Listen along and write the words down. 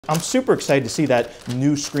I'm super excited to see that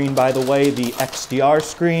new screen, by the way, the HDR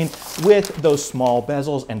screen with those small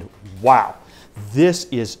bezels, and wow, this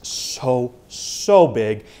is so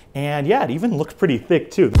big, and yeah, it even looks pretty thick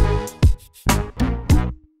too.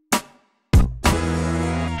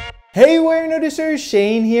 Hey Warenoticers,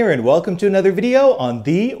 Shane here, and welcome to another video on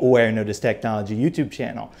the Warenotice Technology YouTube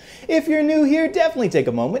channel. If you're new here, definitely take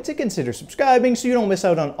a moment to consider subscribing so you don't miss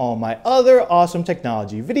out on all my other awesome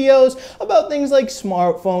technology videos about things like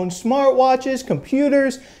smartphones, smartwatches,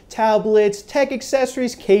 computers, tablets, tech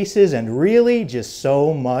accessories, cases, and really just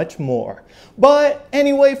so much more. But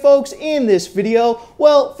anyway, folks, in this video,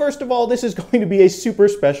 well, first of all, this is going to be a super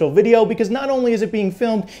special video because not only is it being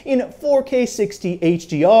filmed in 4K 60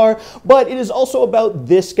 HDR, but it is also about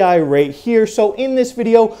this guy right here. So in this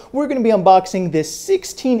video, we're going to be unboxing this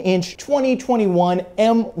 16-inch 2021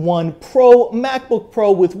 M1 Pro MacBook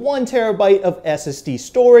Pro with 1 terabyte of SSD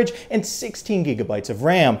storage and 16 gigabytes of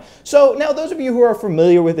RAM. So now those of you who are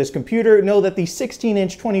familiar with this computer know that the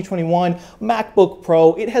 16-inch 2021 MacBook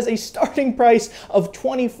Pro, it has a starting price of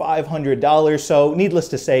 $2,500, so needless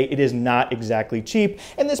to say, it is not exactly cheap,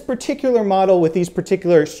 and this particular model with these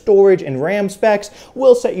particular storage and RAM specs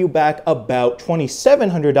will set you back about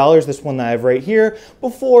 $2,700, this one that I have right here,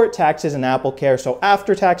 before taxes and Apple Care. So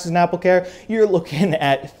after taxes and Apple Care, you're looking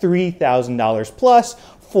at $3,000 plus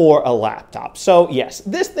for a laptop. So yes,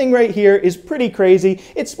 this thing right here is pretty crazy.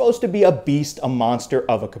 It's supposed to be a beast, a monster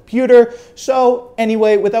of a computer. So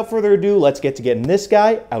anyway, without further ado, let's get to getting this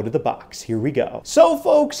guy out of the box. Here we go. So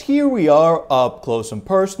folks, here we are up close and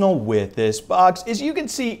personal with this box. As you can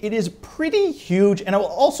see, it is pretty huge. And I will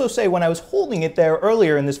also say, when I was holding it there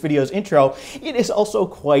earlier in this video's intro, it is also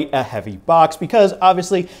quite a heavy box because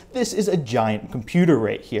obviously this is a giant computer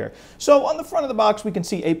right here. So on the front of the box, we can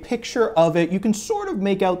see a picture of it. You can sort of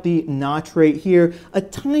make out the notch right here a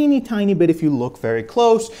tiny bit if you look very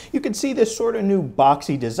close. You can see this sort of new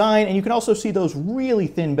boxy design, and you can also see those really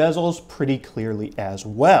thin bezels pretty clearly as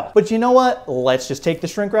well. But you know what? Let's just take the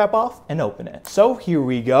shrink wrap off and open it. So here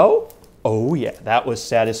we go. Oh yeah, that was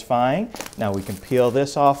satisfying. Now we can peel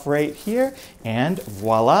this off right here, and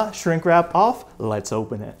voila, shrink wrap off. Let's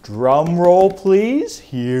open it. Drum roll, please.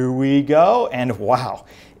 Here we go, and wow.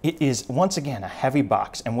 It is, once again, a heavy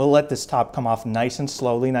box, and we'll let this top come off nice and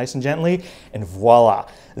slowly, nice and gently, and voila,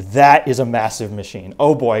 that is a massive machine.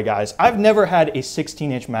 Oh boy, guys, I've never had a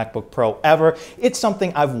 16-inch MacBook Pro ever. It's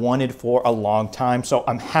something I've wanted for a long time, so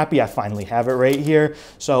I'm happy I finally have it right here.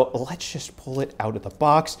 So let's just pull it out of the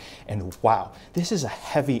box, and wow, this is a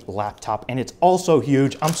heavy laptop, and it's also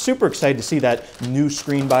huge. I'm super excited to see that new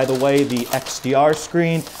screen, by the way, the HDR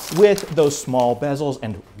screen with those small bezels,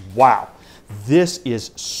 and wow. This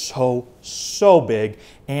is so big,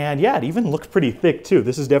 and yeah, it even looks pretty thick too.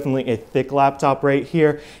 This is definitely a thick laptop right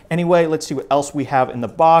here. Anyway, let's see what else we have in the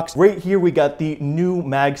box. Right here we got the new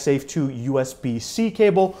MagSafe 2 USB-C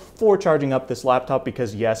cable for charging up this laptop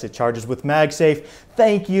because yes, it charges with MagSafe.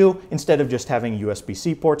 Thank you, instead of just having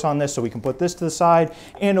USB-C ports on this. So we can put this to the side,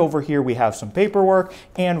 and over here we have some paperwork,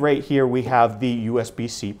 and right here we have the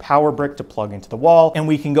USB-C power brick to plug into the wall, and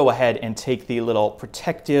we can go ahead and take the little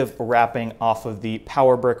protective wrapping off of the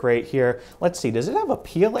power brick right here. Let's see, does it have a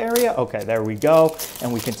peel area? Okay, there we go,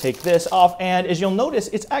 and we can take this off, and as you'll notice,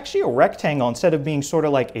 it's actually a rectangle instead of being sort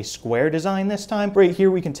of like a square design this time. Right here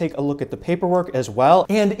we can take a look at the paperwork as well,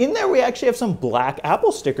 and in there we actually have some black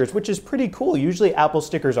Apple stickers, which is pretty cool. Usually Apple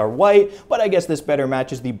stickers are white, but I guess this better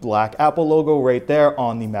matches the black Apple logo right there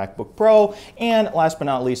on the MacBook Pro. And last but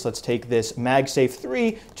not least, let's take this MagSafe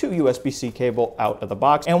 3 to USB-C cable out of the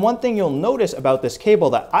box. And one thing you'll notice about this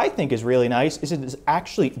cable that I think is really nice is it is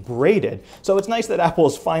actually braided. So it's nice that Apple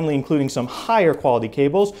is finally including some higher quality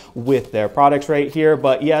cables with their products right here.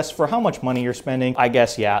 But yes, for how much money you're spending, I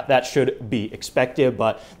guess, yeah, that should be expected.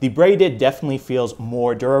 But the braided definitely feels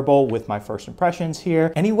more durable with my first impressions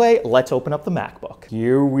here. Anyway, let's open up the MacBook.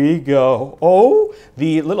 Here we go. Oh,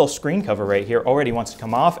 the little screen cover right here already wants to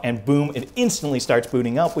come off, and boom, it instantly starts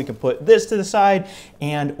booting up. We can put this to the side,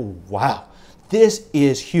 and wow. This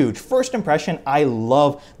is huge. First impression, I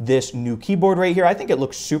love this new keyboard right here. I think it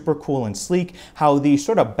looks super cool and sleek. How the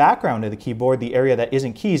sort of background of the keyboard, the area that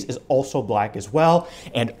isn't keys, is also black as well.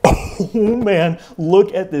 And oh man,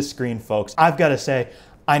 look at this screen, folks. I've got to say,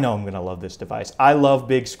 I know I'm gonna love this device. I love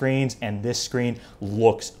big screens, and this screen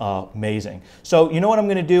looks amazing. So you know what I'm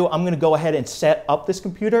gonna do? I'm gonna go ahead and set up this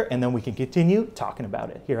computer, and then we can continue talking about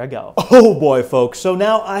it. Here I go. Oh boy, folks. So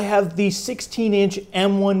now I have the 16-inch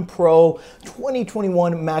M1 Pro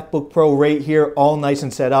 2021 MacBook Pro right here, all nice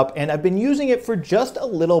and set up, and I've been using it for just a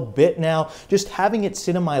little bit now, just having it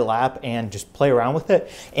sit in my lap and just play around with it,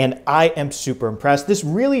 and I am super impressed. This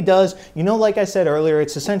really does, you know, like I said earlier,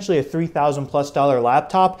 it's essentially a $3,000+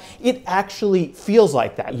 laptop. It actually feels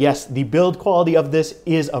like that. Yes, the build quality of this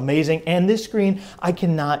is amazing, and this screen, I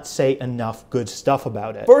cannot say enough good stuff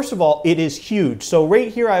about it. First of all, it is huge. So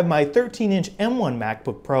right here I have my 13-inch M1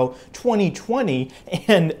 MacBook Pro 2020,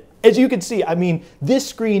 and as you can see, I mean, this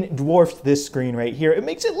screen dwarfs this screen right here. It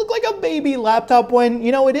makes it look like a baby laptop when,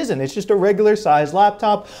 you know, it isn't. It's just a regular size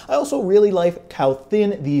laptop. I also really like how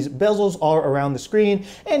thin these bezels are around the screen.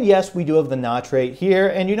 And yes, we do have the notch right here.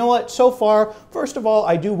 And you know what? So far, first of all,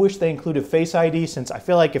 I do wish they included Face ID, since I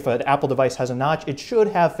feel like if an Apple device has a notch, it should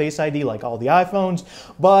have Face ID like all the iPhones.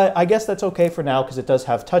 But I guess that's okay for now because it does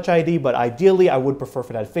have Touch ID. But ideally, I would prefer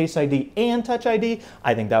if it had Face ID and Touch ID.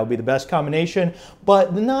 I think that would be the best combination.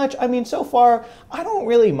 But the notch, I mean, so far, I don't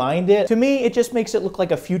really mind it. To me, it just makes it look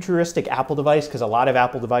like a futuristic Apple device, because a lot of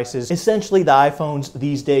Apple devices, essentially the iPhones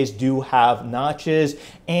these days, do have notches.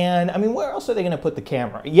 And I mean, where else are they going to put the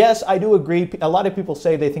camera? Yes, I do agree. A lot of people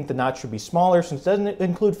say they think the notch should be smaller since it doesn't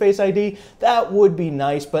include Face ID. That would be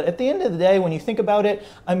nice. But at the end of the day, when you think about it,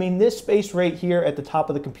 I mean, this space right here at the top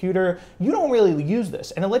of the computer, you don't really use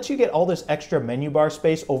this. And it lets you get all this extra menu bar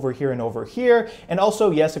space over here and over here. And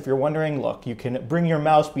also, yes, if you're wondering, look, you can bring your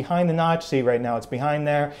mouse behind the notch. See, right now it's behind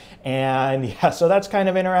there. And yeah, so that's kind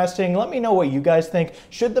of interesting. Let me know what you guys think.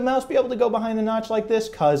 Should the mouse be able to go behind the notch like this?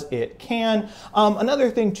 Because it can. Another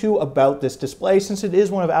thing too about this display, since it is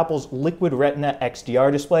one of Apple's Liquid Retina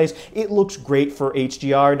XDR displays, it looks great for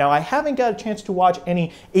HDR. Now, I haven't got a chance to watch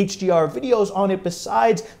any HDR videos on it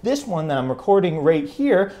besides this one that I'm recording right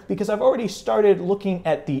here, because I've already started looking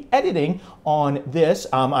at the editing on this.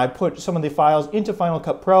 I put some of the files into Final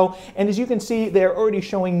Cut Pro, and as you can see, they're already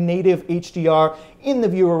showing native HDR in the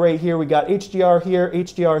viewer right here. We got HDR here,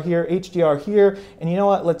 HDR here, HDR here, and you know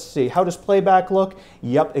what? Let's see. How does playback look?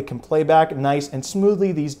 Yep, it can play back nice and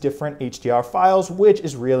smoothly these different HDR files, which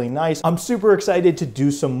is really nice. I'm super excited to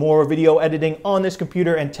do some more video editing on this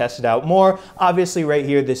computer and test it out more. Obviously, right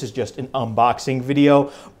here, this is just an unboxing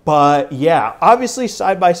video. But yeah, obviously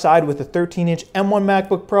side by side with the 13-inch M1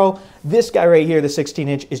 MacBook Pro, this guy right here, the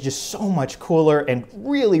 16-inch, is just so much cooler and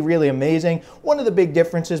really, really amazing. One of the big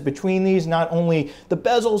differences between these, not only the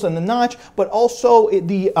bezels and the notch, but also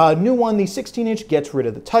the new one, the 16-inch, gets rid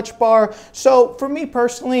of the touch bar. So for me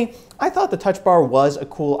personally, I thought the touch bar was a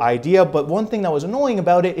cool idea, but one thing that was annoying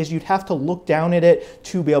about it is you'd have to look down at it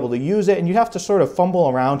to be able to use it, and you'd have to sort of fumble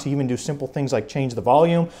around to even do simple things like change the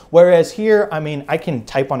volume. Whereas here, I mean, I can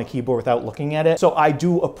type on a keyboard without looking at it. So I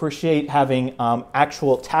do appreciate having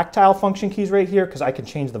actual tactile function keys right here, because I can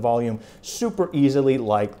change the volume super easily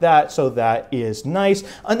like that. So that is nice.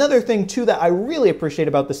 Another thing too that I really appreciate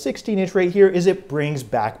about the 16-inch right here is it brings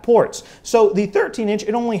back ports. So the 13-inch,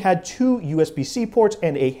 it only had 2 USB-C ports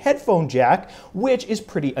and a headphone jack, which is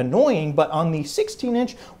pretty annoying, but on the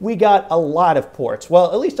 16-inch, we got a lot of ports.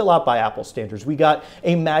 Well, at least a lot by Apple standards. We got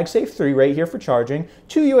a MagSafe 3 right here for charging,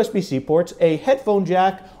 2 USB-C ports, a headphone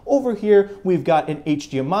jack. Over here, we've got an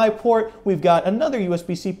HDMI port, we've got another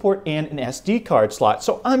USB-C port, and an SD card slot.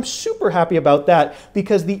 So I'm super happy about that,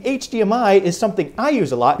 because the HDMI is something I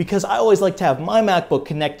use a lot, because I always like to have my MacBook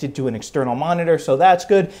connected to an external monitor, so that's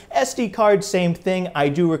good. SD card, same thing. I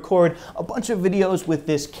do record a bunch of videos with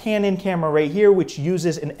this Canon camera right here, which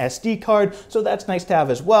uses an SD card, so that's nice to have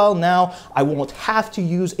as well. Now, I won't have to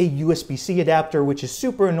use a USB-C adapter, which is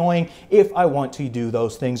super annoying if I want to do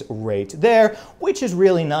those things right there, which is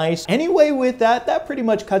really nice. Anyway, with that, that pretty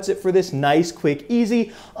much cuts it for this nice, quick,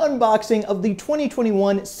 easy unboxing of the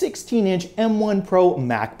 2021 16-inch M1 Pro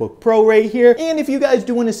MacBook Pro right here. And if you guys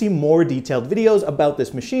do want to see more detailed videos about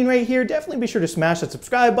this machine right here, definitely be sure to smash that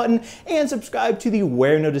subscribe button and subscribe to the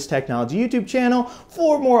Warenotice Technology YouTube channel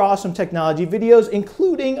for more awesome technology videos,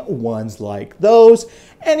 including ones like those.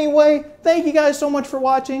 Anyway, thank you guys so much for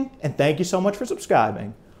watching, and thank you so much for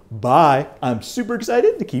subscribing. Bye. I'm super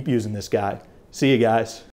excited to keep using this guy. See you guys.